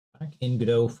back in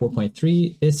Godot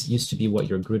 4.3, this used to be what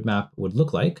your grid map would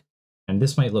look like. And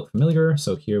this might look familiar.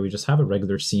 So here we just have a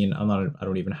regular scene. I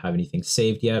don't even have anything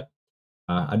saved yet.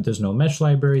 There's no mesh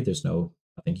library. There's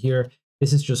nothing here.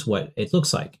 This is just what it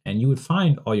looks like. And you would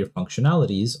find all your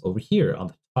functionalities over here on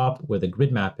the top where the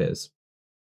grid map is.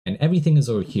 And everything is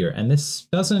over here. And this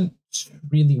doesn't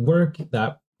really work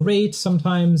that great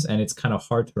sometimes. And it's kind of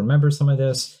hard to remember some of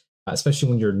this, especially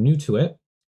when you're new to it.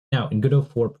 Now in Godot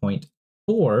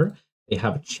 4.4, they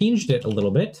have changed it a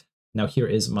little bit. Now here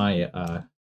is my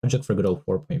project for Godot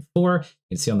 4.4. You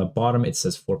can see on the bottom, it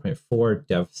says 4.4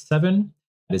 dev 7.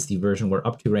 That is the version we're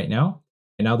up to right now.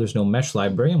 And now there's no mesh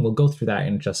library, and we'll go through that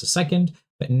in just a second.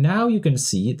 But now you can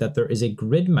see that there is a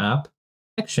grid map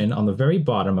section on the very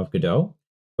bottom of Godot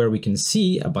where we can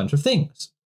see a bunch of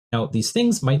things. Now, these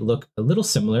things might look a little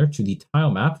similar to the tile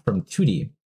map from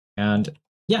 2D. And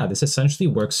yeah, this essentially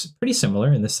works pretty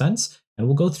similar in this sense. And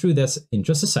we'll go through this in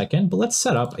just a second, but let's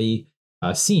set up a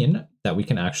scene that we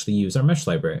can actually use our mesh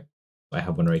library. So I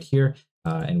have one right here,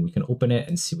 and we can open it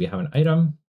and see we have an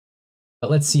item.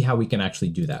 But let's see how we can actually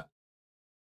do that.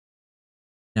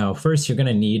 Now, first, you're going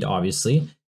to need, obviously,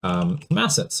 some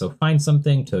assets. So find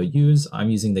something to use. I'm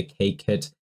using the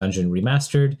K-Kit Dungeon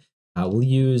Remastered. We'll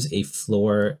use a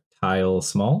floor tile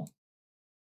small.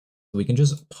 So we can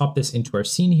just pop this into our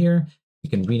scene here. We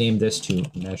can rename this to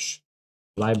mesh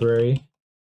library.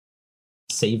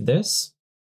 Save this.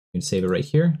 You can save it right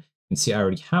here. You can see I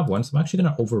already have one, so I'm actually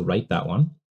going to overwrite that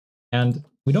one. And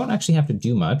we don't actually have to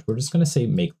do much. We're just going to say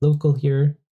make local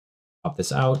here, pop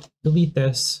this out, delete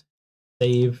this,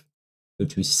 save, go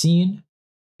to scene,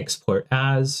 export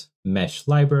as, mesh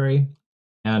library,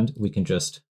 and we can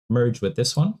just merge with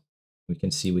this one. We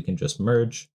can see we can just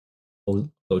merge,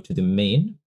 go to the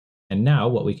main. And now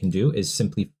what we can do is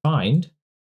simply find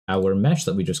our mesh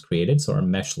that we just created, so our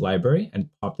mesh library, and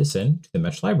pop this into the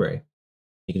mesh library.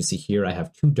 You can see here I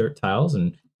have 2 dirt tiles,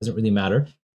 and it doesn't really matter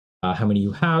how many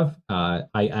you have. I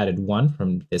added one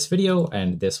from this video,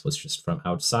 and this was just from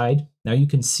outside. Now you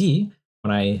can see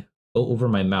when I go over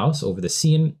my mouse over the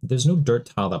scene, there's no dirt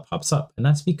tile that pops up, and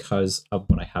that's because of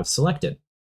what I have selected.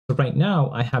 So right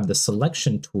now I have the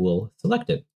selection tool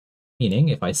selected, meaning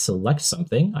if I select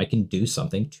something, I can do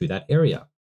something to that area.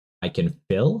 I can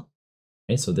fill,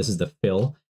 okay, so this is the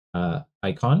fill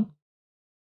icon.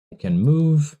 I can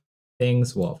move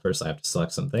things. Well, first I have to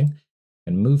select something.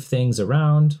 I can move things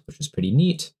around, which is pretty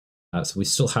neat. So we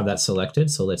still have that selected.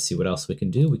 So let's see what else we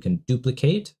can do. We can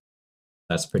duplicate.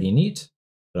 That's pretty neat.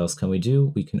 What else can we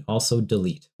do? We can also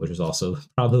delete, which is also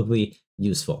probably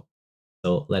useful.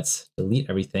 So let's delete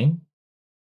everything.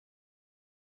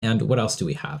 And what else do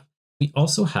we have? We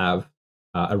also have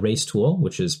erase tool,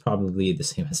 which is probably the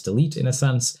same as delete in a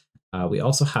sense. We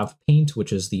also have paint,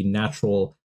 which is the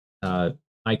natural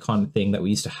icon thing that we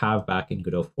used to have back in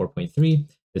Godot 4.3.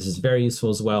 This is very useful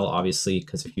as well, obviously,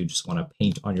 because if you just want to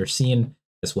paint on your scene,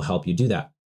 this will help you do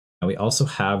that. And we also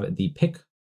have the pick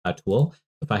tool.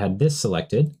 If I had this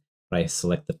selected, if I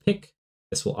select the pick,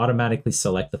 this will automatically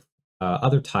select the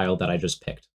other tile that I just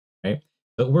picked, right?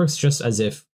 So it works just as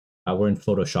if we're in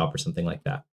Photoshop or something like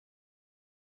that.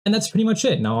 And that's pretty much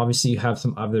it. Now, obviously, you have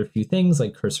some other few things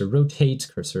like cursor rotate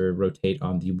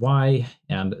on the Y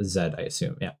and Z, I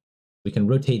assume. Yeah, we can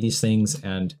rotate these things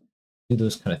and do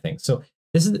those kind of things. So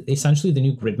this is essentially the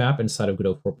new grid map inside of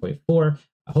Godot 4.4.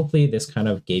 Hopefully, this kind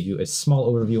of gave you a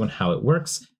small overview on how it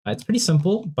works. It's pretty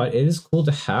simple, but it is cool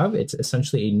to have. It's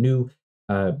essentially a new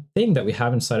thing that we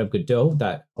have inside of Godot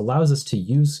that allows us to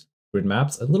use grid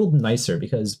maps a little nicer,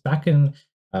 because back in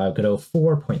Godot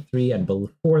 4.3 and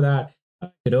before that,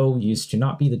 Godot used to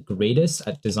not be the greatest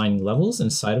at designing levels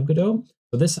inside of Godot.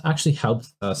 So this actually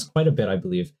helps us quite a bit, I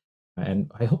believe.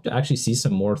 And I hope to actually see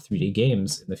some more 3D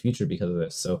games in the future because of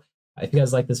this. So if you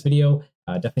guys like this video,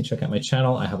 definitely check out my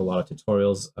channel. I have a lot of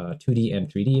tutorials, 2D and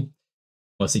 3D,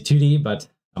 mostly 2D, but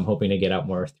I'm hoping to get out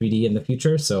more 3D in the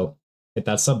future. So hit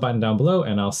that sub button down below,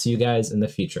 and I'll see you guys in the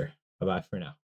future. Bye-bye for now.